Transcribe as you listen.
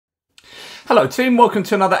Hello team, welcome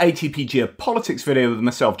to another ATP Geopolitics video with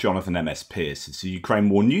myself, Jonathan MS Pearce. It's a Ukraine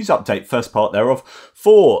War News Update, first part thereof,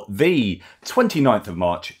 for the 29th of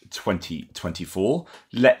March 2024.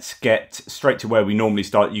 Let's get straight to where we normally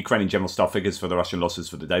start. Ukrainian general staff figures for the Russian losses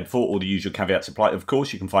for the day before. All the usual caveats apply. Of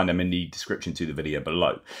course, you can find them in the description to the video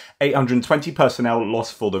below. 820 personnel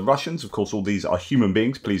lost for the Russians. Of course, all these are human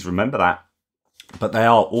beings. Please remember that. But they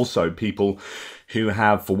are also people who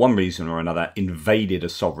have, for one reason or another, invaded a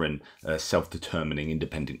sovereign, self-determining,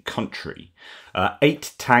 independent country.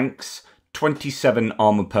 8 tanks, 27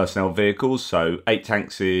 armoured personnel vehicles. So 8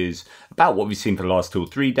 tanks is about what we've seen for the last 2 or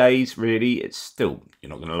 3 days, really. It's still, you're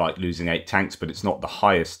not going to like losing 8 tanks, but it's not the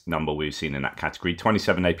highest number we've seen in that category.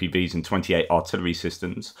 27 APVs and 28 artillery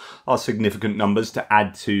systems are significant numbers to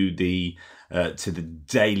add to the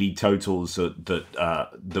daily totals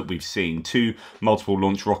that we've seen. 2 multiple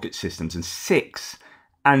launch rocket systems and 6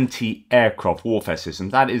 anti-aircraft warfare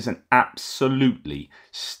systems. That is an absolutely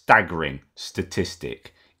staggering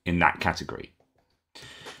statistic in that category.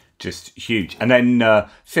 Just huge. And then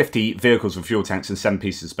 50 vehicles with fuel tanks and 7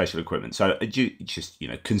 pieces of special equipment. So just,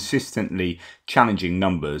 consistently challenging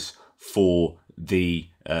numbers for the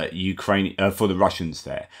for the Russians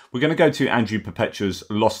there. We're going to go to Andrew Perpetua's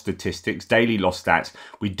loss statistics, daily loss stats.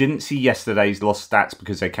 We didn't see yesterday's loss stats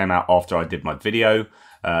because they came out after I did my video.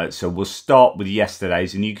 So we'll start with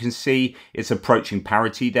yesterday's, and you can see it's approaching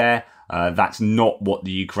parity there. That's not what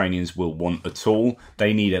the Ukrainians will want at all.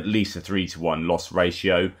 They need at least a 3-to-1 loss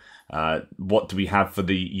ratio. What do we have for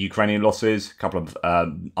the Ukrainian losses? A couple of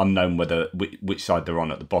unknown which side they're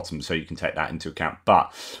on at the bottom, so you can take that into account.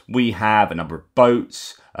 But we have a number of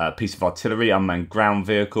boats, a piece of artillery, unmanned ground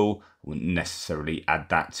vehicle. Wouldn't necessarily add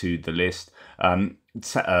that to the list.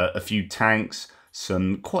 A few tanks,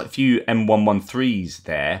 quite a few M113s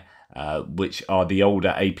there. Which are the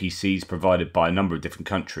older APCs provided by a number of different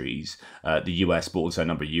countries, the US, but also a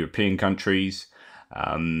number of European countries.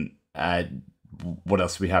 What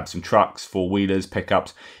else do we have? Some trucks, 4-wheelers,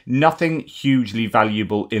 pickups. Nothing hugely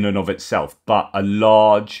valuable in and of itself, but a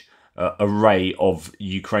large array of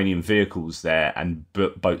Ukrainian vehicles there, and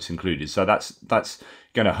boats included. So that's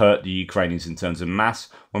going to hurt the Ukrainians in terms of mass.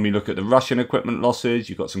 When we look at the Russian equipment losses,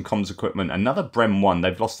 you've got some comms equipment, another Brem 1.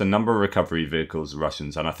 They've lost a number of recovery vehicles, the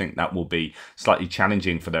Russians, and I think that will be slightly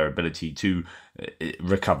challenging for their ability to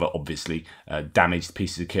recover, obviously, damaged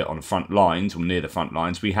pieces of kit on the front lines or near the front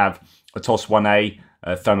lines. We have a TOS-1A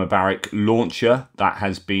thermobaric launcher that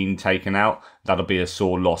has been taken out. That'll be a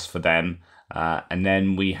sore loss for them. And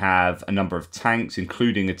then we have a number of tanks,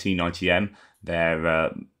 including a T-90M.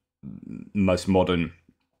 They're most modern,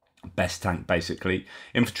 best tank, basically.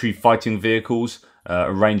 Infantry fighting vehicles,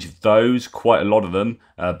 a range of those, quite a lot of them.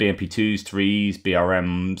 BMP-2s, 3s,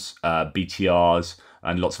 BRMs, BTRs,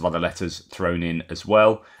 and lots of other letters thrown in as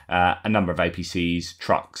well. A number of APCs,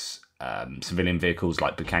 trucks, civilian vehicles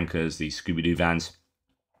like Bukankas, these Scooby-Doo vans.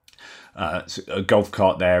 A golf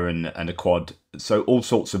cart there and a quad. So all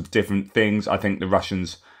sorts of different things. I think the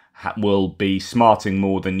Russians will be smarting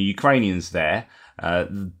more than the Ukrainians there.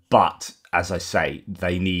 But as I say,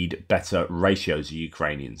 they need better ratios, the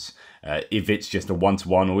Ukrainians. If it's just a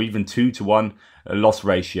 1-to-1 or even 2-to-1 loss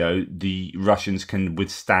ratio, the Russians can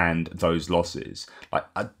withstand those losses. Like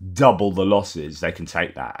double the losses, they can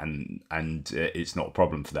take that, and it's not a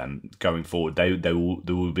problem for them going forward. They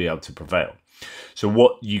will be able to prevail. So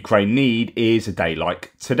what Ukraine need is a day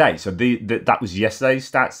like today. So that was yesterday's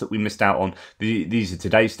stats that we missed out on. These are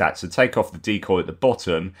today's stats. So take off the decoy at the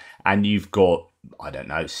bottom, and you've got, I don't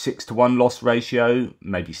know, 6-to-1 loss ratio,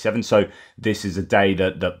 maybe 7. So this is a day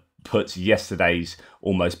that puts yesterday's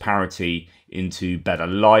almost parity into better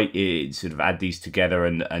light. It sort of add these together,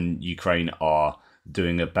 and Ukraine are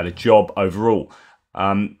doing a better job overall.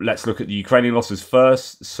 Let's look at the Ukrainian losses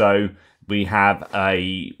first. So we have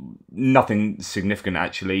nothing significant,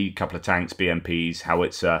 actually. A couple of tanks, BMPs,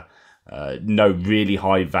 howitzer, no really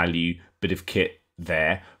high value bit of kit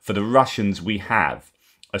there. For the Russians, we have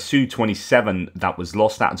a Su-27 that was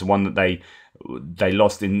lost. That was one that they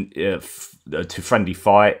lost to friendly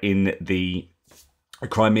fire in the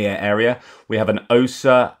Crimea area. We have an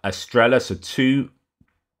Osa, a Strela, so 2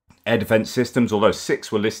 air defense systems, although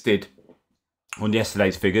 6 were listed on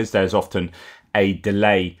yesterday's figures. There's often a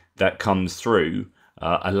delay that comes through,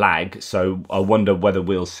 a lag. So I wonder whether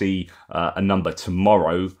we'll see a number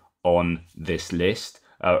tomorrow on this list.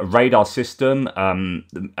 A radar system, a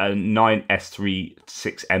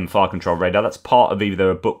 9S36M fire control radar. That's part of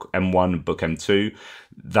either a Book M1 and Book M2.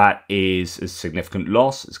 That is a significant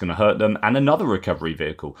loss. It's going to hurt them. And another recovery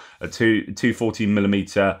vehicle, a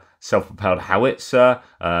 240mm self-propelled howitzer,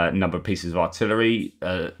 a number of pieces of artillery,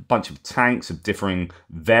 a bunch of tanks of differing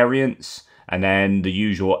variants, And then the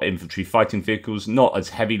usual infantry fighting vehicles, not as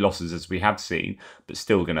heavy losses as we have seen, but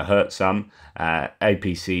still going to hurt some.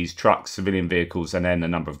 APCs, trucks, civilian vehicles, and then a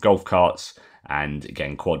number of golf carts, and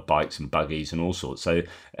again quad bikes and buggies and all sorts. So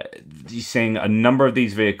you're seeing a number of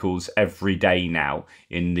these vehicles every day now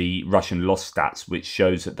in the Russian loss stats, which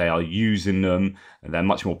shows that they are using them, and they're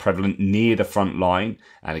much more prevalent near the front line.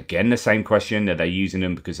 And again, the same question: are they using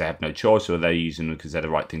them because they have no choice, or are they using them because they're the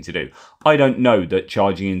right thing to do? I don't know that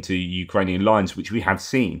charging into Ukrainian lines, which we have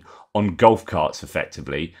seen on golf carts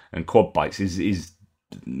effectively and quad bikes, is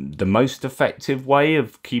the most effective way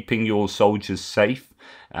of keeping your soldiers safe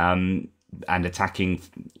and attacking,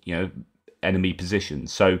 enemy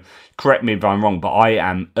positions. So correct me if I'm wrong, but I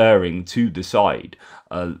am erring to the side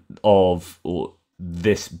of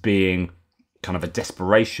this being kind of a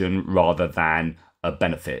desperation rather than a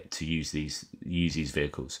benefit to use these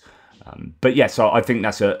vehicles. But yeah, so I think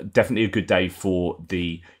that's definitely a good day for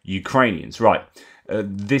the Ukrainians. Right.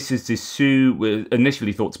 This is the Su,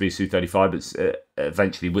 initially thought to be a Su-35, but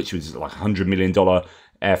eventually, which was like $100 million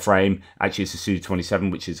airframe. Actually, it's a Su-27,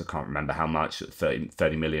 which is, I can't remember how much,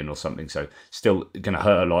 30 million or something. So still going to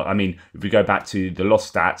hurt a lot. I mean, if we go back to the loss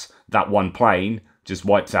stats, that one plane just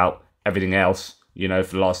wipes out everything else, for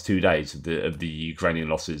the last 2 days of the Ukrainian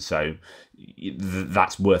losses. So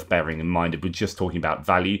that's worth bearing in mind if we're just talking about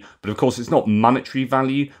value. But of course, it's not monetary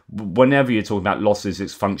value. Whenever you're talking about losses,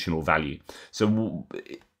 it's functional value. So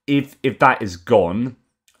if that is gone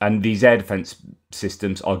and these air defense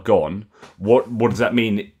systems are gone, what does that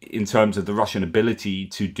mean in terms of the Russian ability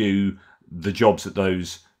to do the jobs that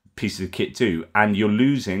those pieces of kit do? And you're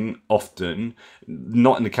losing often,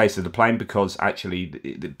 not in the case of the plane, because actually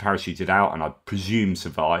it parachuted out and I presume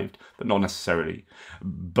survived, but not necessarily.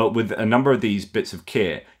 But with a number of these bits of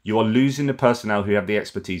kit, you are losing the personnel who have the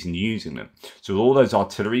expertise in using them. So with all those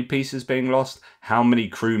artillery pieces being lost, how many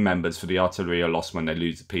crew members for the artillery are lost when they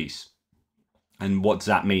lose a piece? And what does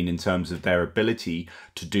that mean in terms of their ability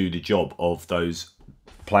to do the job of those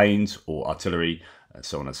planes or artillery,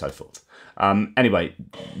 so on and so forth? Anyway,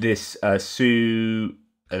 this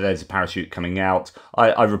there's a parachute coming out.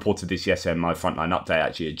 I reported this yesterday in my frontline update.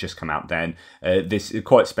 Actually, it had just come out then. This is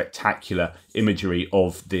quite spectacular imagery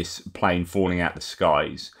of this plane falling out the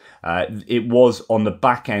skies. It was on the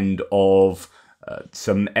back end of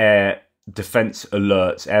some air defense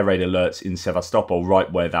alerts, air raid alerts in Sevastopol,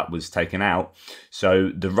 right where that was taken out.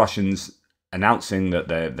 So the Russians announcing that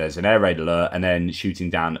there's an air raid alert and then shooting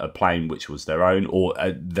down a plane which was their own, or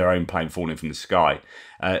their own plane falling from the sky.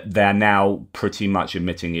 They're now pretty much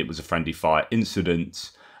admitting it was a friendly fire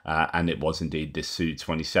incident, and it was indeed this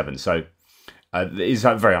Su-27. So it's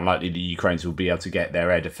very unlikely the Ukrainians will be able to get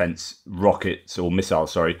their air defense rockets or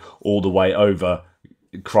missiles, all the way over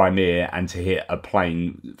Crimea and to hit a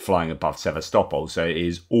plane flying above Sevastopol. So it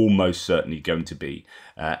is almost certainly going to be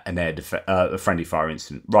a friendly fire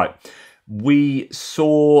incident. Right. We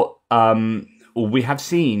saw, or we have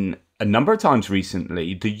seen a number of times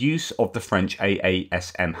recently, the use of the French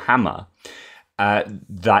AASM Hammer.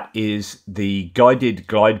 That is the guided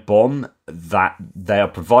glide bomb that they are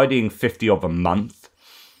providing 50 of a month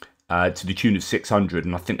to the tune of 600.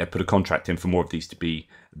 And I think they put a contract in for more of these to be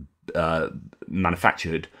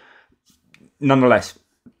manufactured. Nonetheless,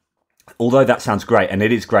 although that sounds great, and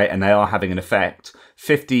it is great, and they are having an effect,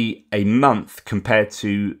 50 a month compared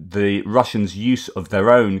to the Russians' use of their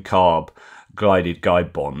own carb guided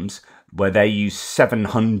guide bombs, where they used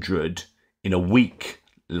 700 in a week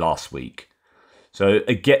last week. So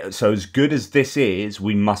again, so as good as this is,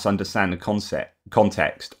 we must understand the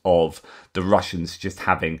context of the Russians just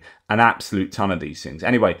having an absolute ton of these things.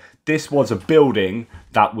 Anyway, this was a building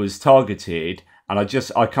that was targeted, and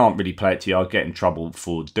I can't really play it to you. I'll get in trouble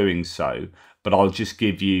for doing so, but I'll just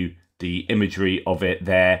give you the imagery of it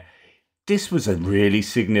there. This was a really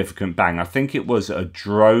significant bang. I think it was a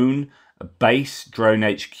base drone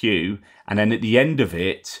HQ, and then at the end of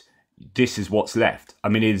it, this is what's left. I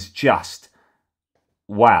mean, it's just,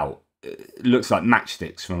 wow. It looks like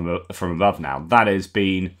matchsticks from above now. That has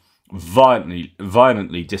been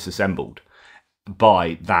violently disassembled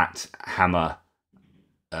by that Hammer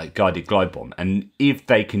guided glide bomb. And if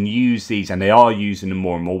they can use these, and they are using them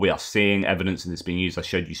more and more, we are seeing evidence of this being used. I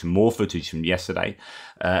showed you some more footage from yesterday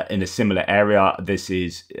in a similar area. This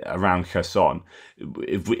is around Kherson.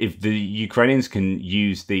 If the Ukrainians can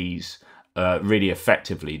use these really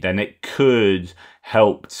effectively, then it could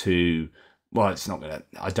help to, well, it's not going to,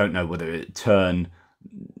 I don't know whether it turn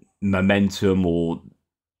momentum or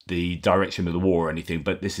the direction of the war or anything,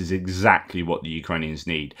 but this is exactly what the Ukrainians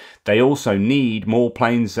need. They also need more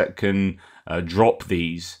planes that can drop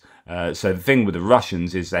these So the thing with the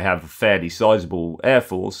Russians is they have a fairly sizable air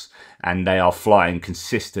force, and they are flying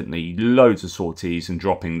consistently loads of sorties and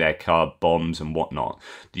dropping their car bombs and whatnot.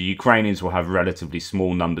 The Ukrainians will have relatively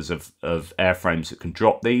small numbers of airframes that can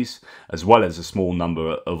drop these, as well as a small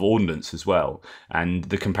number of ordnance as well. And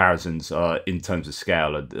the comparisons are, in terms of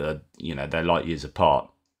scale, they're light years apart.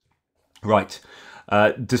 Right.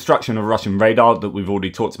 Destruction of Russian radar that we've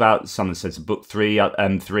already talked about. Someone says book 3,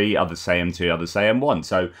 M3, others say M2, others say M1.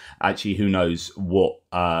 So actually, who knows what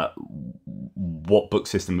book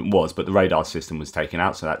system it was, but the radar system was taken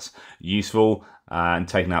out, so that's useful. And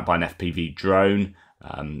taken out by an FPV drone.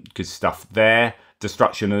 Good stuff there.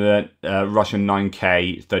 Destruction of the Russian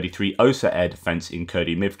 9K-33 OSA air defense in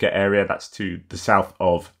Kurdy-Mivka area. That's to the south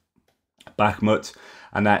of Bakhmut,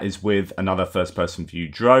 and that is with another first-person view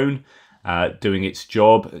drone. Doing its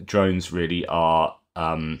job. Drones really are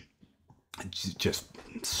just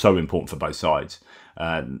so important for both sides.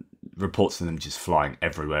 Reports of them just flying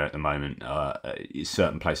everywhere at the moment.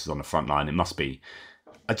 Certain places on the front line. It must be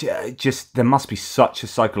there must be such a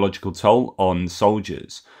psychological toll on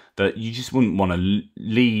soldiers that you just wouldn't want to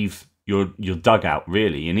leave your dugout,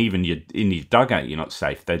 really. And even in your dugout, you're not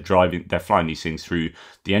safe. They're flying these things through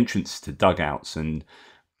the entrance to dugouts, and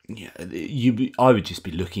yeah, I would just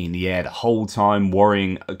be looking in the air the whole time,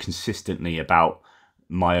 worrying consistently about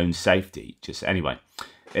my own safety. Just anyway,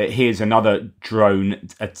 here's another drone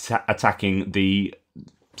attacking the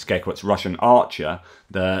scare quotes Russian Archer,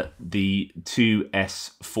 the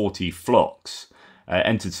 2S-40 Phlox.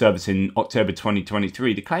 Entered service in October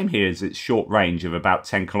 2023. The claim here is its short range of about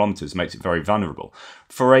 10 kilometers makes it very vulnerable.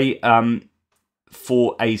 For a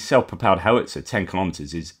self-propelled howitzer, 10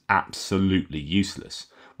 kilometers is absolutely useless.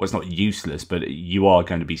 Well, it's not useless, but you are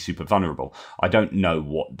going to be super vulnerable. I don't know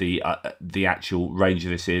what the actual range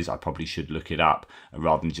of this is. I probably should look it up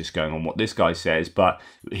rather than just going on what this guy says. But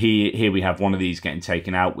here we have one of these getting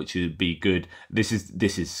taken out, which would be good. This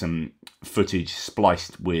is some footage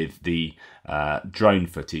spliced with the drone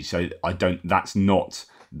footage. So that's not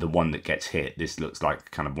the one that gets hit. This looks like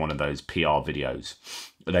kind of one of those PR videos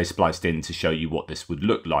they spliced in to show you what this would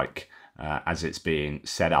look like as it's being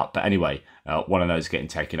set up. But anyway, one of those getting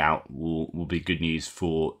taken out will be good news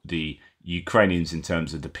for the Ukrainians in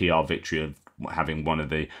terms of the PR victory of having one of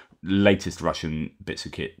the latest Russian bits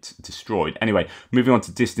of kit destroyed. Anyway, moving on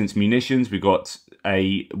to distance munitions, we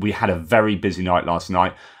had a very busy night last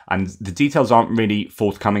night, and the details aren't really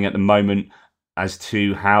forthcoming at the moment as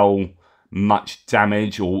to how much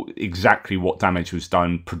damage or exactly what damage was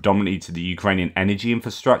done predominantly to the Ukrainian energy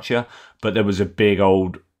infrastructure, but there was a big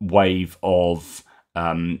old wave of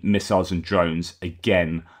missiles and drones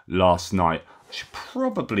again last night. I should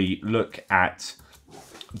probably look at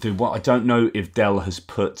I don't know if Dell has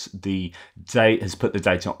put the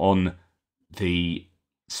data on the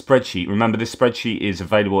spreadsheet. Remember, this spreadsheet is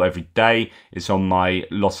available every day. It's on my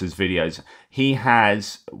losses videos. He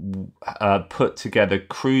has put together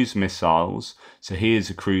cruise missiles. So here's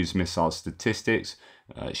a cruise missile statistics.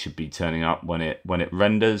 It should be turning up when it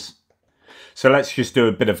renders. So let's just do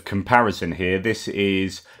a bit of comparison here. This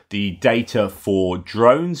is the data for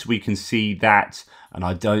drones. We can see that, and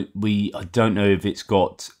I don't know if it's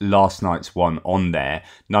got last night's one on there.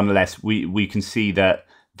 Nonetheless, we can see that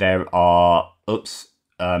there are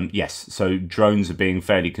yes, so drones are being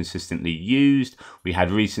fairly consistently used. We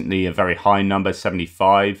had recently a very high number,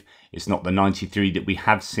 75. It's not the 93 that we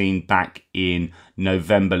have seen back in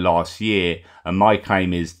November last year. And my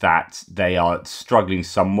claim is that they are struggling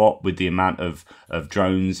somewhat with the amount of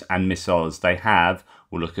drones and missiles they have.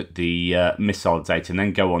 We'll look at the missile data and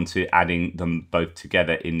then go on to adding them both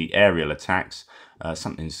together in the aerial attacks.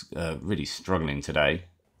 Something's really struggling today.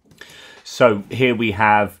 So here we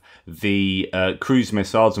have the cruise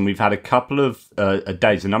missiles, and we've had a couple of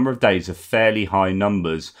a number of days of fairly high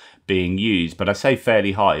numbers being used. But I say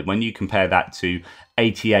fairly high when you compare that to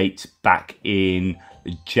 88 back in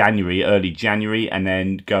January, early January, and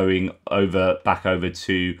then going back over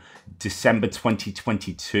to December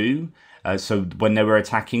 2022. So when they were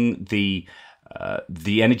attacking the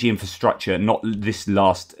energy infrastructure, not this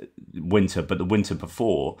last winter, but the winter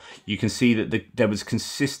before, you can see that there was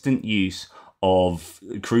consistent use of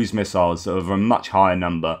cruise missiles of a much higher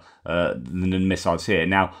number than the missiles here.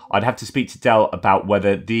 Now, I'd have to speak to Dell about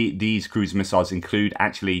whether these cruise missiles include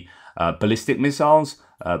actually ballistic missiles,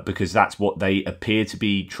 because that's what they appear to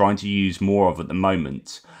be trying to use more of at the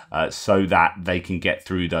moment, so that they can get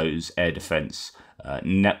through those air defense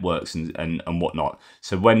networks and whatnot.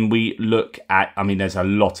 So when we look at, I mean, there's a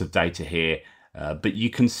lot of data here, but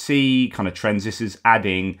you can see kind of trends. This is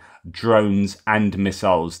adding drones and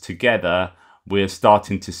missiles together. we're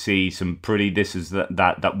starting to see some pretty. This is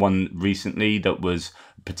that one recently that was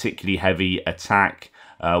particularly heavy attack.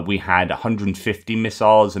 We had 150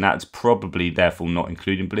 missiles, and that's probably therefore not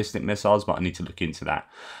including ballistic missiles, but I need to look into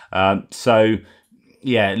that. So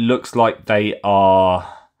yeah, it looks like they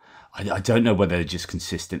are. I don't know whether they're just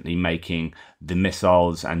consistently making the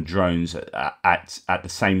missiles and drones at the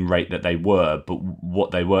same rate that they were, but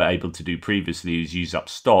what they were able to do previously is use up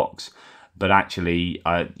stocks. But actually,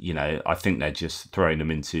 you know, I think they're just throwing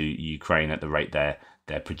them into Ukraine at the rate they're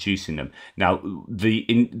producing them. Now,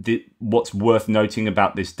 what's worth noting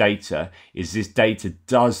about this data is this data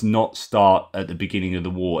does not start at the beginning of the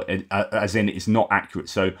war, as in it's not accurate.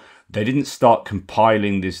 So they didn't start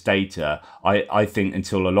compiling this data, I think,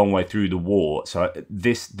 until a long way through the war. So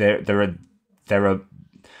there are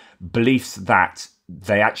beliefs that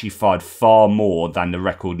they actually fired far more than the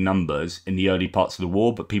record numbers in the early parts of the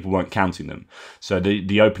war, but people weren't counting them. So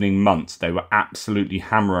the opening months, they were absolutely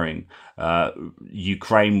hammering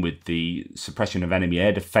Ukraine with the suppression of enemy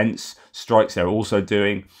air defense strikes they're also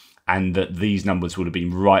doing, and that these numbers would have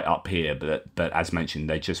been right up here, but as mentioned,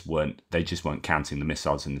 they just weren't counting the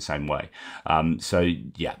missiles in the same way. So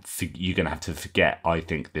yeah, you're going to have to forget, I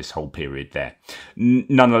think, this whole period there.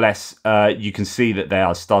 Nonetheless, you can see that they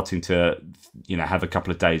are starting to, you know, have a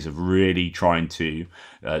couple of days of really trying to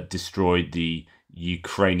destroy the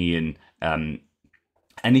Ukrainian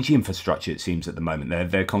energy infrastructure. It seems at the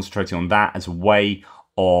moment they're concentrating on that as a way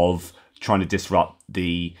of trying to disrupt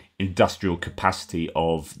the industrial capacity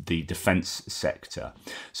of the defense sector.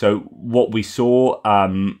 So what we saw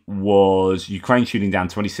was Ukraine shooting down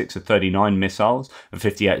 26 of 39 missiles and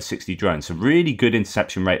 58 of 60 drones. So really good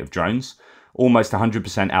interception rate of drones. Almost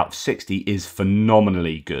 100% out of 60 is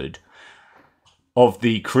phenomenally good. Of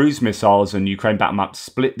the cruise missiles, and Ukraine backed them up,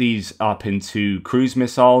 split these up into cruise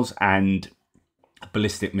missiles and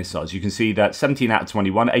ballistic missiles. You can see that 17 out of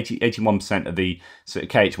 21, 81% of the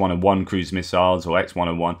KH-101 cruise missiles, or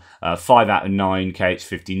X-101, 5 out of 9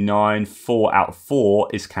 KH-59, 4 out of 4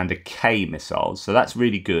 Iskander-K missiles. So that's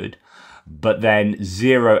really good. But then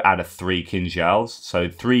 0 out of 3 Kinzhals, so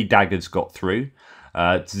 3 daggers got through.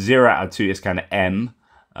 0 out of 2 Iskander-M.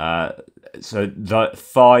 So the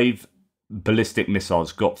 5 ballistic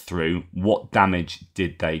missiles got through. What damage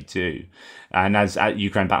did they do? And as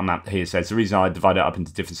Ukraine battle map here says, the reason I divided it up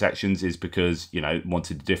into different sections is because, you know,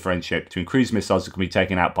 wanted to differentiate between cruise missiles that can be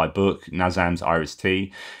taken out by Buk, Nazam's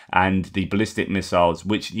Iris-T, and the ballistic missiles,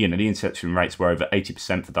 which, you know, the interception rates were over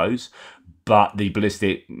 80% for those, but the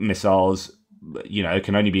ballistic missiles, you know,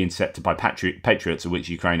 can only be intercepted by Patriots, of which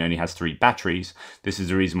Ukraine only has 3 batteries. This is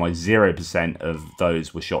the reason why 0% of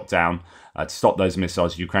those were shot down. To stop those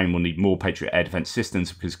missiles, Ukraine will need more Patriot air defense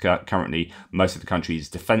systems, because currently most of the country is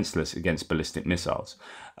defenseless against ballistic missiles.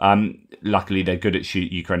 Luckily, they're good at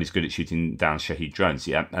Ukraine is good at shooting down Shahed drones,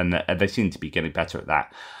 yeah, and they seem to be getting better at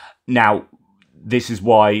that. Now, this is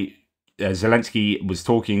why Zelensky was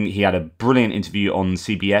talking. He had a brilliant interview on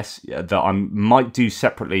CBS that I might do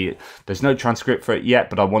separately. There's no transcript for it yet,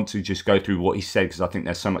 but I want to just go through what he said, because I think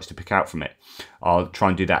there's so much to pick out from it. I'll try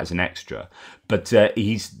and do that as an extra. But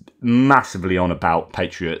he's massively on about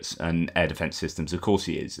Patriots and air defense systems. Of course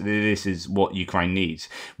he is. This is what Ukraine needs.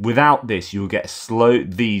 Without this, you will get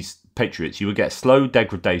Patriots, you will get slow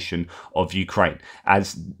degradation of Ukraine,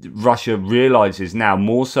 as Russia realizes now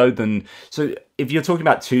more so than... So if you're talking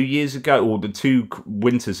about 2 years ago, or the 2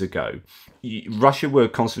 winters ago, Russia were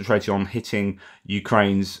concentrating on hitting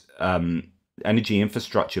Ukraine's energy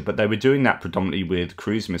infrastructure, but they were doing that predominantly with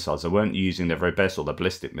cruise missiles. They weren't using their very best, or their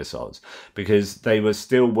ballistic missiles, because they were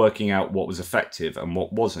still working out what was effective and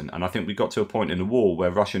what wasn't. And I think we got to a point in the war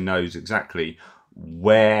where Russia knows exactly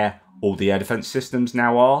where all the air defense systems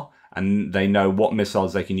now are, and they know what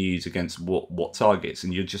missiles they can use against what targets.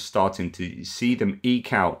 And you're just starting to see them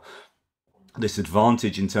eke out this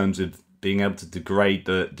advantage in terms of being able to degrade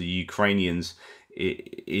the Ukrainians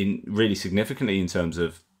in really significantly in terms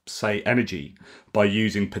of, say, energy, by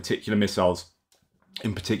using particular missiles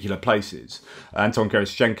in particular places. Anton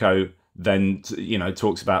Gerashchenko then, you know,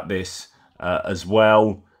 talks about this as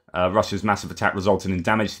well. Russia's massive attack resulted in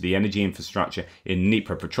damage to the energy infrastructure in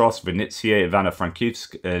Dnipropetrovsk, Vinnytsia,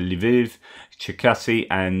 Ivano-Frankivsk, Lviv, Cherkasy,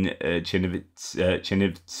 and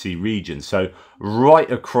Chernivtsi regions. So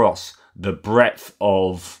right across the breadth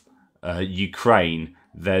of Ukraine,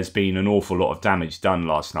 there's been an awful lot of damage done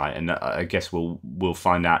last night, and I guess we'll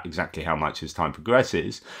find out exactly how much as time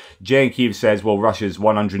progresses. Jay in Kyiv says, well, Russia's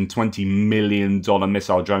 $120 million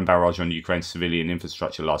missile drone barrage on Ukraine's civilian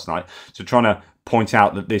infrastructure last night. So trying to point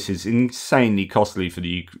out that this is insanely costly for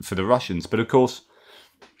the Russians, but of course,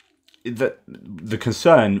 the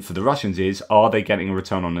concern for the Russians is, are they getting a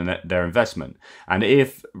return on their investment? And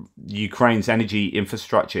if Ukraine's energy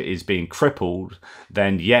infrastructure is being crippled,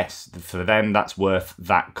 then yes, for them that's worth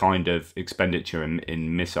that kind of expenditure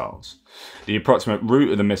in missiles. The approximate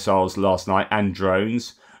route of the missiles last night and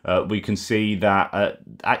drones, we can see that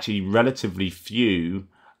actually relatively few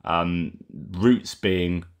routes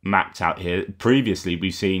being mapped out here. Previously,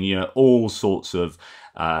 we've seen all sorts of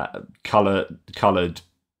coloured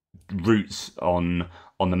routes on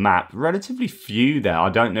the map. Relatively few there. I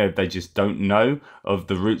don't know if they just don't know of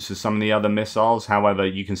the routes of some of the other missiles. However,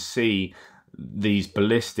 you can see these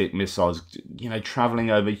ballistic missiles, traveling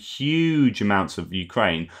over huge amounts of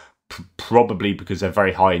Ukraine. Probably because they're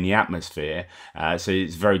very high in the atmosphere, so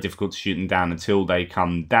it's very difficult to shoot them down until they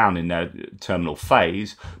come down in their terminal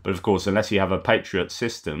phase. But of course, unless you have a Patriot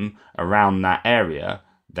system around that area,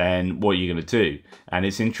 then what are you going to do? And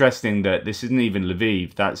it's interesting that this isn't even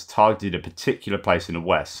Lviv, that's targeted a particular place in the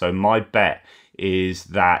west. So my bet is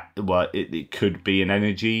that, well, it could be an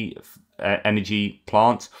energy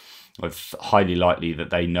plant. It's highly likely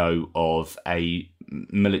that they know of a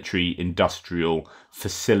military industrial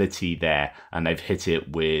facility there and they've hit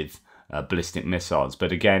it with ballistic missiles.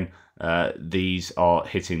 But again, these are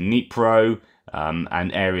hitting Dnipro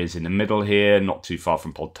and areas in the middle here, not too far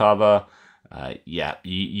from Poltava. Yeah,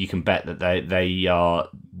 you can bet that they are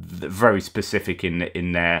very specific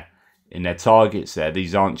in their targets there.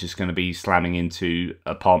 These aren't just going to be slamming into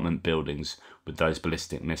apartment buildings with those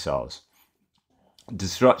ballistic missiles.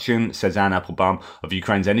 Destruction, says Anne Applebaum, of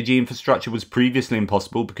Ukraine's energy infrastructure was previously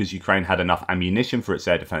impossible because Ukraine had enough ammunition for its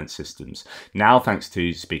air defense systems. Now, thanks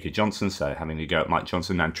to Speaker Johnson, so having to go at Mike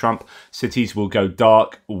Johnson and Trump, cities will go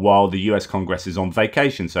dark while the US Congress is on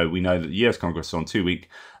vacation. So we know that the US Congress is on 2-week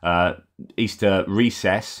Easter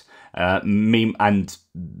recess, and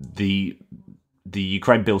the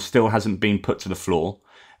Ukraine bill still hasn't been put to the floor.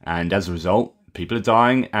 And as a result, people are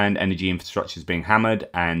dying and energy infrastructure is being hammered,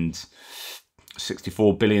 and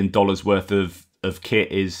 $64 billion worth of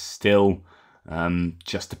kit is still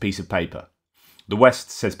just a piece of paper. The West,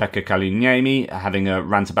 says Pekka Kaliniemi, having a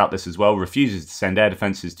rant about this as well, refuses to send air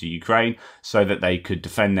defences to Ukraine so that they could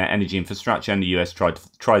defend their energy infrastructure, and the US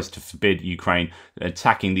tries to forbid Ukraine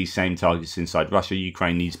attacking these same targets inside Russia.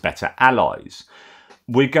 Ukraine needs better allies.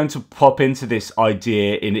 We're going to pop into this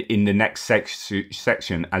idea in the next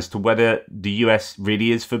section as to whether the US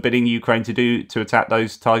really is forbidding Ukraine to attack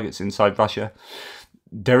those targets inside Russia.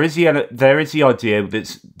 There is the idea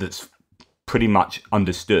that's pretty much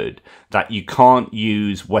understood that you can't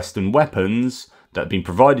use Western weapons that have been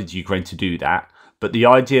provided to Ukraine to do that, but the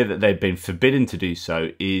idea that they've been forbidden to do so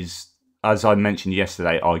is, as I mentioned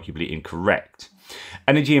yesterday, arguably incorrect.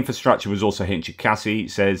 Energy infrastructure was also hit in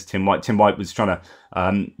Cherkasy, says Tim White. Tim White was trying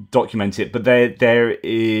to document it, but there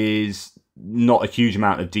is not a huge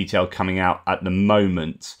amount of detail coming out at the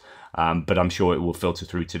moment, but I'm sure it will filter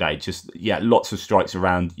through today. Lots of strikes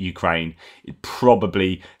around Ukraine.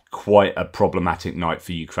 Probably quite a problematic night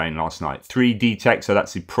for Ukraine last night. 3D Tech, so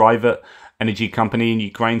that's the private energy company in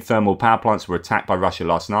Ukraine. Thermal power plants were attacked by Russia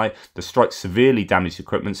last night. The strike severely damaged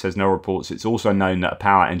equipment, says no reports. It's also known that a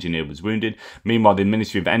power engineer was wounded. Meanwhile, the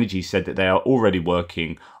Ministry of Energy said that they are already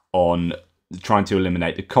working on trying to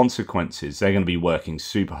eliminate the consequences. They're going to be working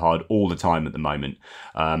super hard all the time at the moment.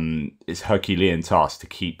 It's a Herculean task to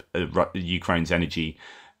keep Ukraine's energy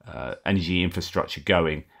infrastructure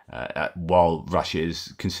going while Russia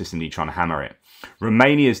is consistently trying to hammer it.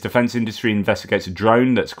 Romania's defense industry investigates a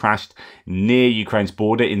drone that's crashed near Ukraine's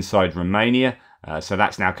border inside Romania. So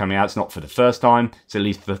that's now coming out. It's not for the first time. It's at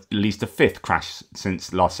least the fifth crash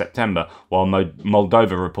since last September, while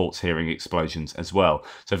Moldova reports hearing explosions as well.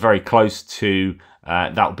 So very close to,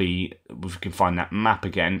 that'll be, if we can find that map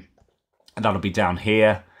again, that'll be down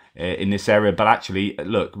here in this area. But actually,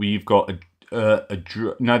 look, we've got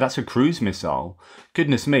no, that's a cruise missile.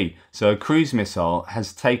 Goodness me. So a cruise missile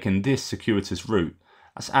has taken this circuitous route.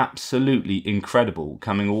 That's absolutely incredible,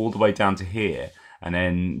 coming all the way down to here and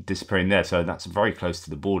then disappearing there. So that's very close to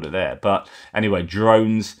the border there. But anyway,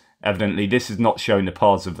 drones, evidently, this is not showing the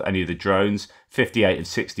paths of any of the drones. 58 of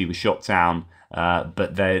 60 were shot down,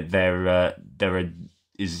 but there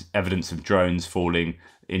is evidence of drones falling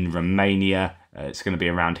in Romania. It's going to be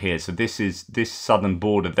around here. So this southern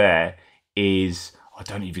border there is, I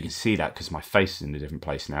don't know if you can see that because my face is in a different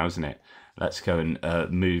place now, isn't it? Let's go and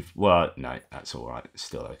move. Well, no, that's all right. It's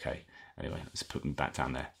still okay. Anyway, let's put me back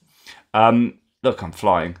down there. Look, I'm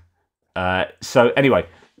flying. So anyway,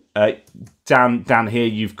 down here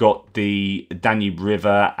you've got the Danube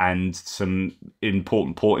River and some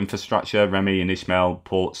important port infrastructure, Remy and Ishmael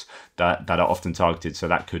ports that are often targeted. So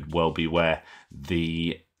that could well be where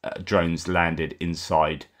the drones landed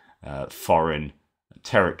inside foreign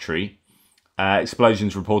territory.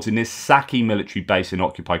 Explosions reported near Saki military base in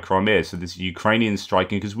occupied Crimea. So this is Ukrainian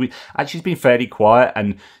striking, because we actually it's been fairly quiet.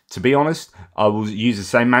 And to be honest, I will use the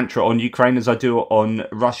same mantra on Ukraine as I do on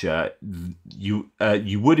Russia. You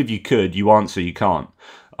would if you could. You answer, you can't.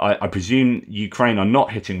 I presume Ukraine are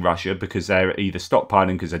not hitting Russia because they're either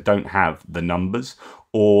stockpiling because they don't have the numbers,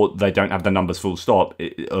 or they don't have the numbers full stop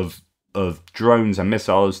of drones and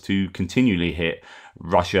missiles to continually hit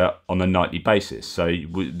Russia on a nightly basis. So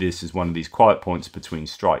this is one of these quiet points between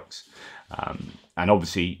strikes. And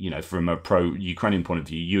obviously, you know, from a pro-Ukrainian point of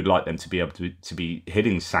view, you'd like them to be able to be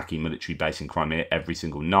hitting Saki military base in Crimea every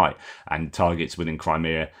single night, and targets within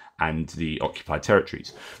Crimea and the occupied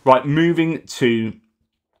territories. Right, moving to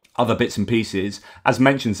other bits and pieces. As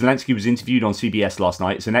mentioned, Zelensky was interviewed on CBS last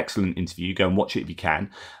night. It's an excellent interview. Go and watch it if you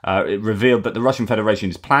can. It revealed that the Russian Federation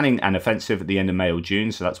is planning an offensive at the end of May or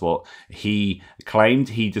June. So that's what he claimed.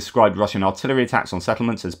 He described Russian artillery attacks on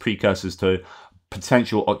settlements as precursors to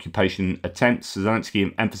potential occupation attempts.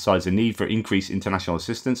 Zelensky emphasized the need for increased international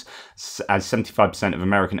assistance, as 75% of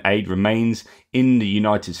American aid remains in the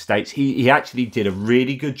United States. He actually did a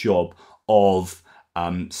really good job of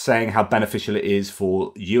saying how beneficial it is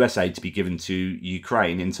for US aid to be given to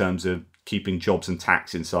Ukraine in terms of keeping jobs and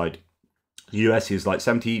tax inside the US. Is like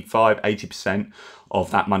 75-80% of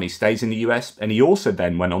that money stays in the US. And he also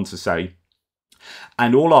then went on to say,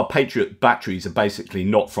 and all our Patriot batteries are basically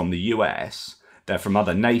not from the US, they're from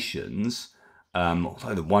other nations,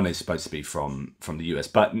 although the one is supposed to be from the US.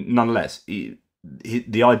 But nonetheless,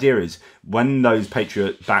 the idea is when those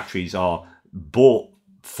Patriot batteries are bought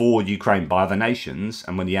for Ukraine by other nations,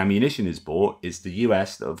 and when the ammunition is bought, it's the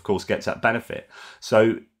US that of course gets that benefit.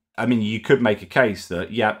 So I mean, you could make a case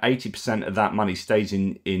that 80% of that money stays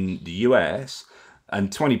in the US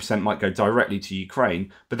and 20% might go directly to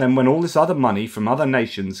Ukraine. But then when all this other money from other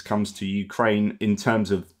nations comes to Ukraine in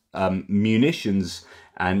terms of munitions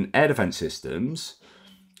and air defense systems,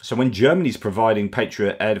 so when Germany's providing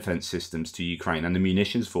Patriot air defense systems to Ukraine and the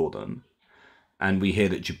munitions for them, and we hear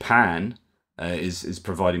that Japan is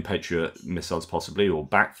providing Patriot missiles possibly, or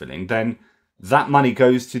backfilling, then that money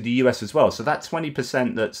goes to the US as well. So that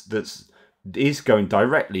 20% that is going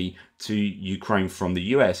directly to Ukraine from the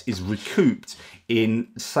US is recouped in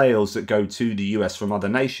sales that go to the US from other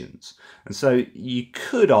nations. And so you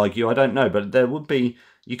could argue, I don't know, but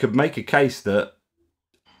you could make a case that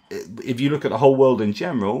if you look at the whole world in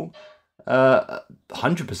general,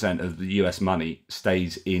 100% of the US money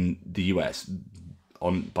stays in the US.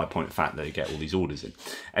 By point of fact, they get all these orders in.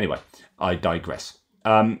 Anyway, I digress.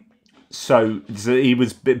 So he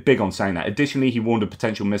was big on saying that. Additionally, he warned of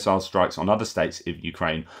potential missile strikes on other states if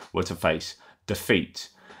Ukraine were to face defeat.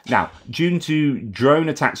 Now, due to drone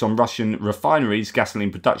attacks on Russian refineries,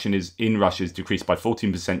 gasoline production in Russia has decreased by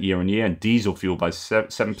 14% year on year, and diesel fuel by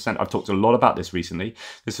 7%. I've talked a lot about this recently.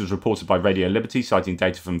 This was reported by Radio Liberty, citing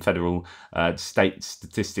data from Federal State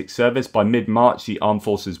Statistics Service. By mid-March, the armed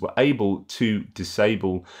forces were able to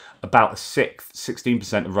disable about a sixth,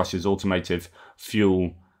 16% of Russia's automotive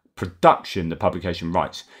fuel production, the publication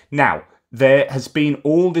writes. Now, there has been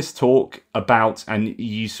all this talk about, and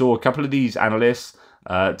you saw a couple of these analysts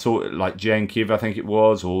talk, like Jen Kiv, I think it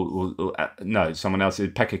was, or no, someone else,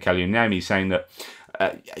 Pekka Kalyanami, saying that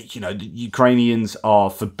the Ukrainians are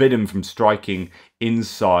forbidden from striking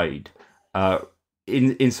inside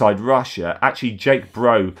inside Russia. Actually, Jake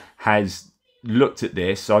Bro has looked at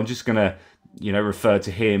this, so I'm just going to refer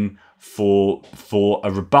to him for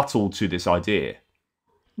a rebuttal to this idea.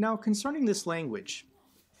 Now, concerning this language,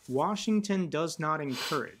 Washington does not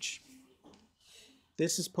encourage.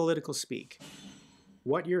 This is political speak.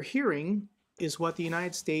 What you're hearing is what the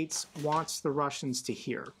United States wants the Russians to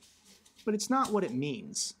hear, but it's not what it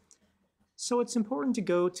means. So it's important to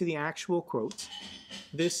go to the actual quote.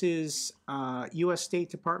 This is U.S. State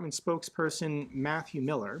Department spokesperson Matthew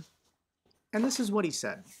Miller, and this is what he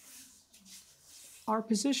said. Our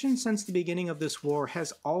position since the beginning of this war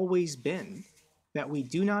has always been that we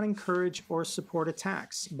do not encourage or support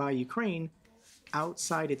attacks by Ukraine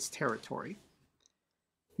outside its territory.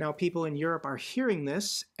 Now, people in Europe are hearing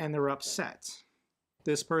this and they're upset.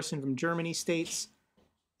 This person from Germany states,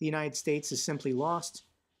 the United States is simply lost.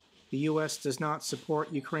 The U.S. does not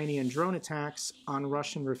support Ukrainian drone attacks on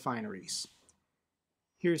Russian refineries.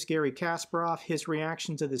 Here's Gary Kasparov, his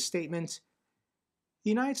reaction to this statement. The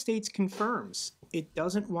United States confirms it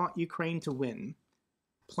doesn't want Ukraine to win.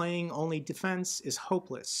 Playing only defense is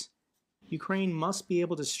hopeless. Ukraine must be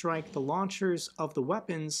able to strike the launchers of the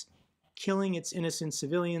weapons, killing its innocent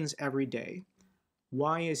civilians every day.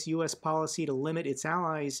 Why is U.S. policy to limit its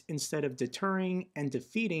allies instead of deterring and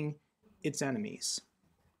defeating its enemies?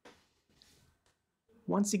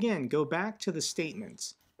 Once again, go back to the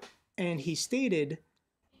statement. And he stated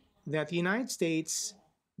that the United States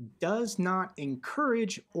does not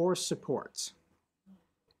encourage or support.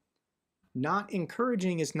 Not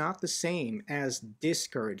encouraging is not the same as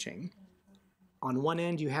discouraging. On one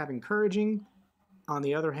end, you have encouraging. On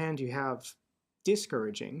the other hand, you have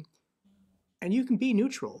discouraging. And you can be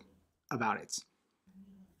neutral about it.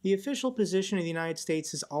 The official position of the United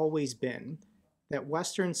States has always been that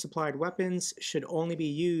Western-supplied weapons should only be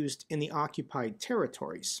used in the occupied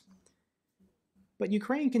territories. But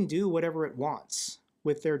Ukraine can do whatever it wants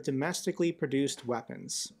with their domestically produced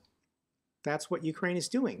weapons. That's what Ukraine is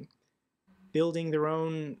doing, building their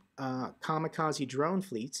own kamikaze drone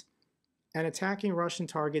fleet and attacking Russian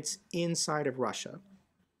targets inside of Russia.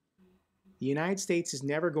 The United States is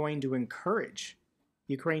never going to encourage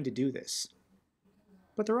Ukraine to do this.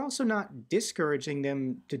 But they're also not discouraging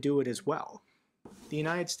them to do it as well. The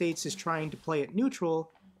United States is trying to play it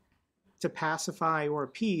neutral to pacify or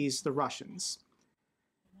appease the Russians.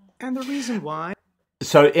 And the reason why...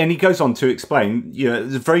 So, and he goes on to explain,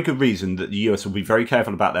 there's a very good reason that the US will be very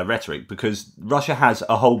careful about their rhetoric, because Russia has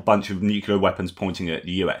a whole bunch of nuclear weapons pointing at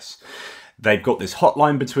the US. They've got this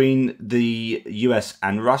hotline between the US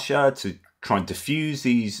and Russia to try and diffuse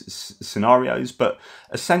these scenarios, but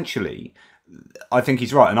essentially, I think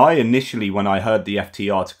he's right. And I initially, when I heard the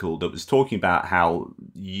FT article that was talking about how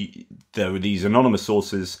there were these anonymous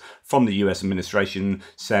sources from the US administration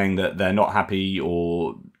saying that they're not happy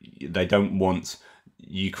or they don't want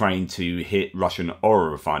Ukraine to hit Russian oil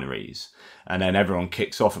refineries, and then everyone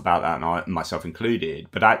kicks off about that, and I, myself included.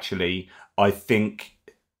 But actually, I think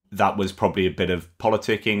that was probably a bit of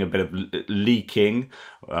politicking, a bit of leaking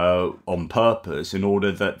on purpose, in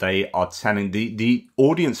order that they are telling the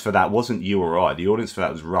audience for that wasn't you or I. The audience for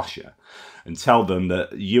that was Russia, and tell them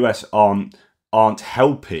that the US aren't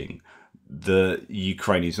helping the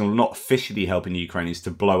Ukrainians, or not officially helping the Ukrainians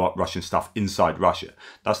to blow up Russian stuff inside Russia.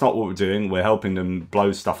 That's not what we're doing. We're helping them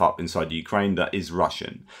blow stuff up inside Ukraine that is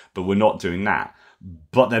Russian, but we're not doing that.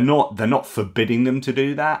 But they're not forbidding them to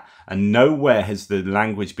do that, and nowhere has the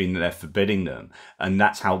language been that they're forbidding them, and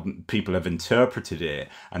that's how people have interpreted it,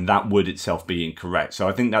 and that would itself be incorrect. So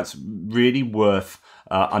I think that's really worth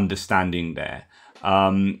understanding there.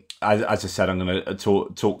 As I said, I'm going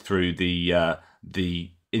to talk through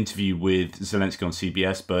the interview with Zelensky on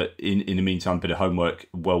CBS, but in the meantime, a bit of homework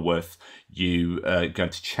well worth you going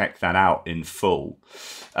to check that out in full.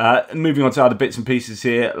 Moving on to other bits and pieces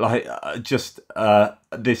here, like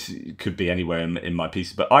this could be anywhere in my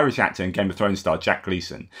pieces, but Irish actor and Game of Thrones star Jack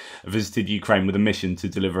Gleeson visited Ukraine with a mission to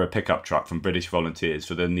deliver a pickup truck from British volunteers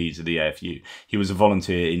for the needs of the AFU. He was a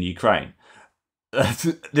volunteer in Ukraine.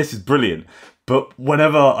 This is brilliant. But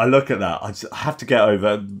whenever I look at that, I have to get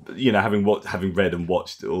over, having read and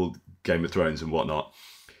watched all Game of Thrones and whatnot.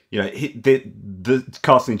 The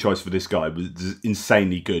casting choice for this guy was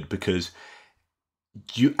insanely good, because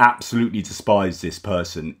you absolutely despise this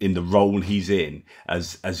person in the role he's in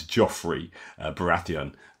as Joffrey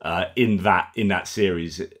Baratheon in that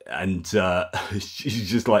series, and he's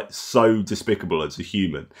just like so despicable as a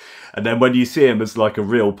human. And then when you see him as like a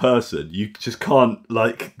real person, you just can't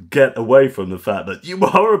like get away from the fact that you were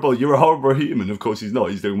horrible. You're a horrible human. Of course he's not.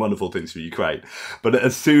 He's doing wonderful things for Ukraine. But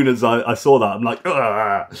as soon as I saw that, I'm like,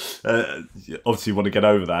 obviously want to get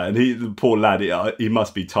over that. And the poor lad, he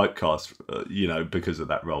must be typecast, because of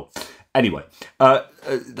that role. Anyway,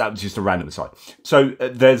 that was just a random aside. So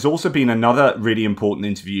there's also been another really important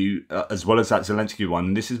interview, as well as that Zelensky one,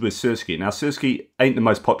 and this is with Syrskyi. Now, Syrskyi ain't the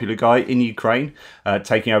most popular guy in Ukraine,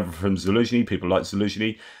 taking over from Zaluzhny. People like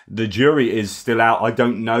Zaluzhny. The jury is still out. I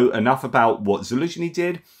don't know enough about what Zaluzhny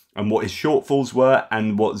did and what his shortfalls were,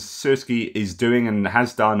 and what Syrskyi is doing and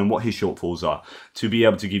has done, and what his shortfalls are, to be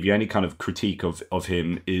able to give you any kind of critique of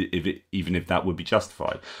him, even if that would be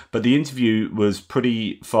justified. But the interview was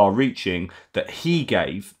pretty far-reaching that he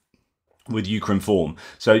gave with Ukrinform.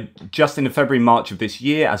 So just in the February-March of this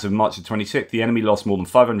year, as of March the 26th, the enemy lost more than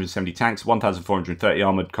 570 tanks, 1,430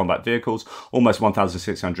 armoured combat vehicles, almost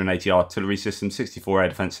 1,680 artillery systems, 64 air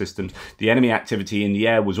defence systems. The enemy activity in the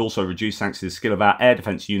air was also reduced thanks to the skill of our air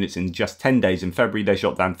defence units. In just 10 days in February, they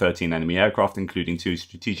shot down 13 enemy aircraft, including 2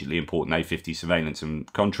 strategically important A-50 surveillance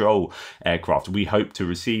and control aircraft. We hope to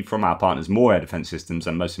receive from our partners more air defence systems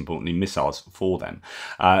and, most importantly, missiles for them.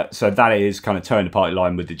 So that is kind of towing the party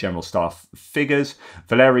line with the general staff figures.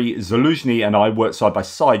 Valery Zaluzhny and I worked side by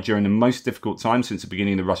side during the most difficult time since the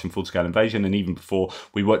beginning of the Russian full-scale invasion, and even before,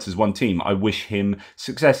 we worked as one team. I wish him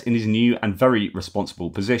success in his new and very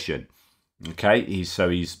responsible position. Okay, he's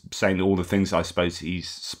saying all the things I suppose he's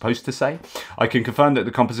supposed to say. I can confirm that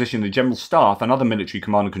the composition of the General Staff and other military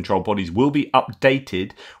command and control bodies will be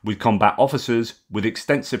updated with combat officers with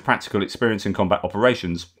extensive practical experience in combat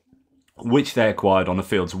operations, which they acquired on the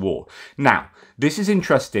fields of war. Now, this is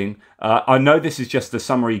interesting. I know this is just the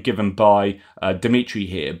summary given by Dmitry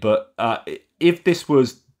here, but if this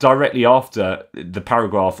was directly after the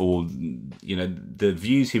paragraph or, the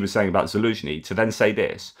views he was saying about Zaluzhny, to then say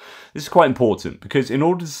this is quite important, because in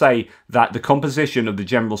order to say that the composition of the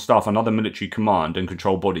General Staff and other military command and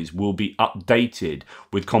control bodies will be updated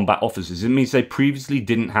with combat officers, it means they previously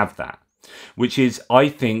didn't have that, which is, I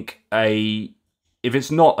think, if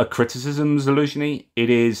it's not a criticism of Zaluzhny, it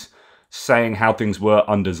is saying how things were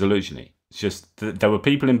under Zaluzhny. It's just that there were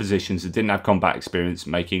people in positions that didn't have combat experience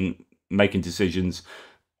making decisions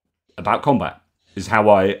about combat, is how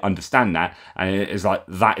I understand that, and it is like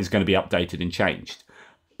that is going to be updated and changed.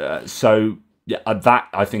 That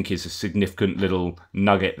I think is a significant little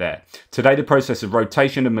nugget there. Today, the process of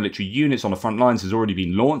rotation of military units on the front lines has already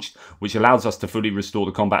been launched, which allows us to fully restore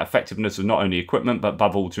the combat effectiveness of not only equipment, but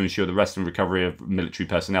above all to ensure the rest and recovery of military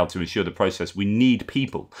personnel. To ensure the process, we need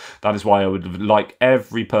people. That is why I would like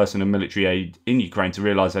every person in military aid in Ukraine to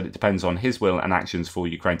realise that it depends on his will and actions for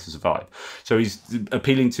Ukraine to survive. So he's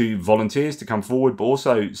appealing to volunteers to come forward, but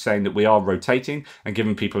also saying that we are rotating and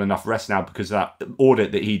giving people enough rest now, because of that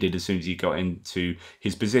audit that he did as soon as he got into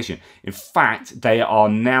his position. In fact, they are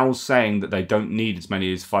now saying that they don't need as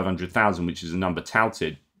many as 500,000, which is a number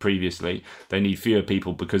touted previously. They need fewer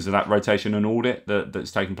people because of that rotation and audit that's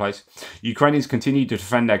taken place. Ukrainians continue to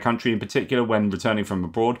defend their country, in particular when returning from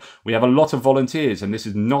abroad. We have a lot of volunteers, and this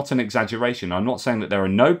is not an exaggeration. I'm not saying that there are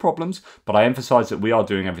no problems, but I emphasize that we are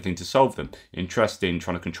doing everything to solve them. Interesting,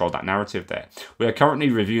 trying to control that narrative there. We are currently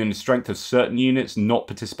reviewing the strength of certain units not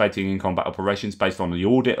participating in combat operations based on the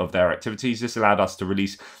audit of their activities. This allowed us to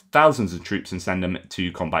release thousands of troops and send them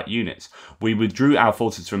to combat units. We withdrew our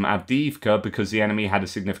forces from Avdiivka because the enemy had a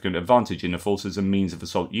significant advantage in the forces and means of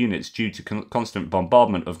assault units due to constant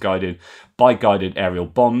bombardment of guided aerial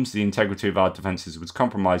bombs. The integrity of our defences was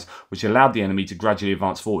compromised, which allowed the enemy to gradually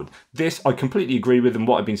advance forward. This I completely agree with, and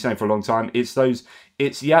what I've been saying for a long time. It's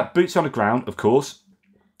boots on the ground, of course,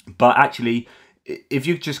 but actually, if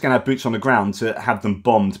you're just going to have boots on the ground to have them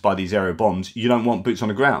bombed by these aerial bombs, you don't want boots on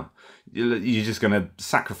the ground. You're just going to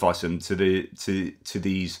sacrifice them to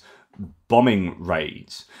these bombing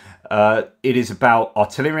raids. It is about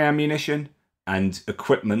artillery ammunition and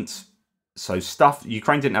equipment. So stuff,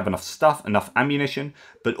 Ukraine didn't have enough stuff, enough ammunition,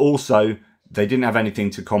 but also they didn't have anything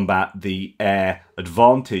to combat the air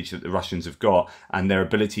advantage that the Russians have got and their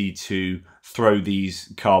ability to throw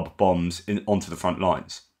these carb bombs onto the front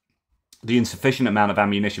lines. The insufficient amount of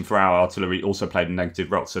ammunition for our artillery also played a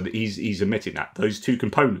negative role. So he's admitting that. Those two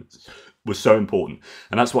components was so important.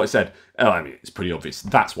 And that's what I said. It's pretty obvious.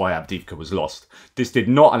 That's why Avdiivka was lost. This did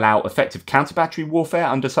not allow effective counter-battery warfare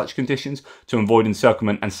under such conditions to avoid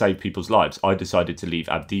encirclement and save people's lives. I decided to leave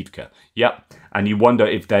Avdiivka. Yep. And you wonder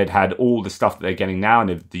if they'd had all the stuff that they're getting now,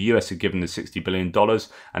 and if the US had given the $60 billion,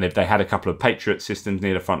 and if they had a couple of Patriot systems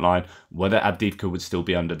near the front line, whether Avdiivka would still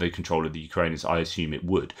be under the control of the Ukrainians. I assume it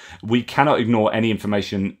would. We cannot ignore any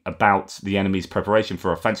information about the enemy's preparation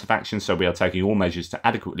for offensive action, so we are taking all measures to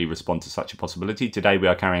adequately respond to such a possibility. Today we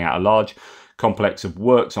are carrying out a large complex of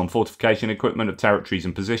works on fortification equipment of territories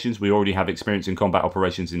and positions. We already have experience in combat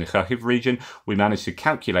operations in the Kharkiv region. We managed to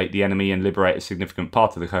calculate the enemy and liberate a significant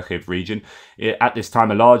part of the Kharkiv region. At this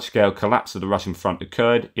time, a large-scale collapse of the Russian front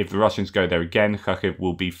occurred. If the Russians go there again, Kharkiv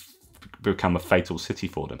will become a fatal city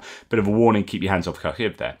for them. Bit of a warning, keep your hands off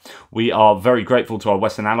Kharkiv there. We are very grateful to our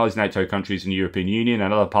Western allies, NATO countries and European Union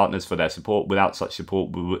and other partners for their support. Without such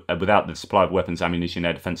support, without the supply of weapons, ammunition,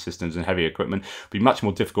 air defence systems and heavy equipment, it would be much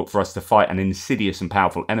more difficult for us to fight an insidious and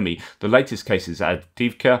powerful enemy. The latest cases at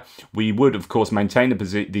Avdiivka, we would of course maintain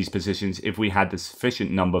these positions if we had the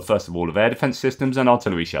sufficient number, first of all, of air defence systems and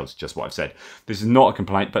artillery shells, just what I've said. This is not a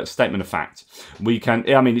complaint, but a statement of fact.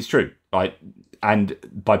 It's true, right? And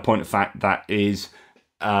by point of fact, that is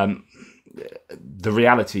the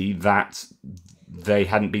reality that they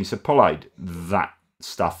hadn't been supplied that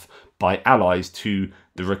stuff by allies to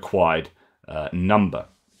the required number.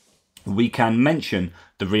 We can mention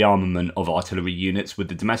the rearmament of artillery units with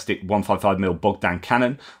the domestic 155mm Bogdan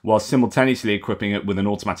cannon, while simultaneously equipping it with an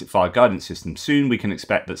automatic fire guidance system. Soon we can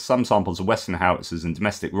expect that some samples of Western howitzers and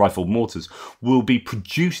domestic rifled mortars will be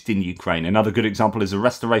produced in Ukraine. Another good example is the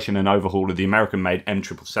restoration and overhaul of the American-made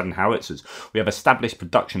M777 howitzers. We have established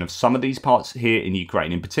production of some of these parts here in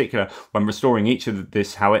Ukraine. In particular, when restoring each of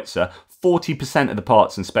this howitzer, 40% of the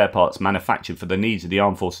parts and spare parts manufactured for the needs of the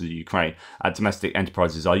armed forces of Ukraine at domestic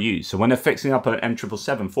enterprises are used. So when they're fixing up an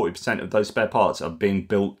M777, 40% of those spare parts are being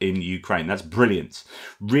built in Ukraine. That's brilliant.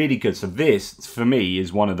 Really good. So this, for me,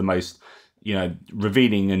 is one of the most,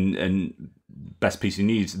 revealing and best piece of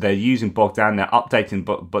news. They're using Bogdan. They're updating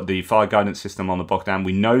but the fire guidance system on the Bogdan.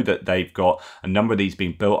 We know that they've got a number of these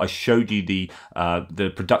being built. I showed you the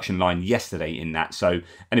production line yesterday in that. So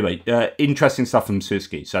anyway, interesting stuff from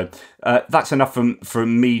Suski. So that's enough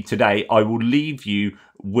from me today. I will leave you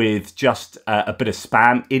with just a bit of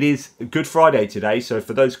spam. It is Good Friday today, so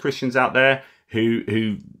for those Christians out there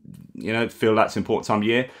who feel that's an important time of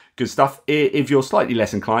year, good stuff. If you're slightly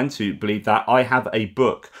less inclined to believe that, I have a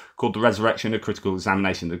book called The Resurrection, A Critical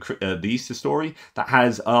Examination, the Easter Story, that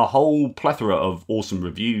has a whole plethora of awesome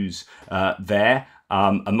reviews there.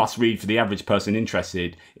 A must-read for the average person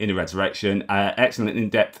interested in the resurrection. Excellent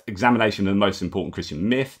in-depth examination of the most important Christian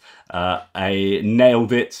myth.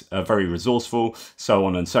 Nailed it. Very resourceful. So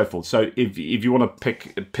on and so forth. So if you want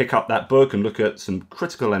to pick up that book and look at some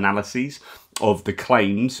critical analyses of the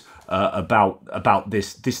claims about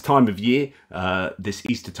this time of year, this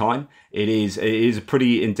Easter time, it is a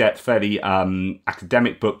pretty in-depth, fairly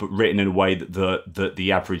academic book, but written in a way that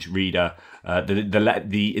the average reader,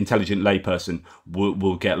 the intelligent layperson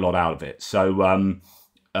will get a lot out of it. So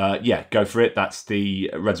yeah, go for it. That's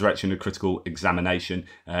The Resurrection, A Critical Examination,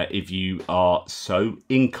 if you are so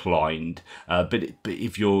inclined. But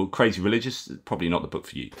if you're crazy religious, probably not the book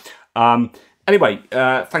for you. Anyway,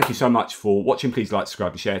 thank you so much for watching. Please like,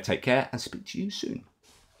 subscribe and share. Take care and speak to you soon.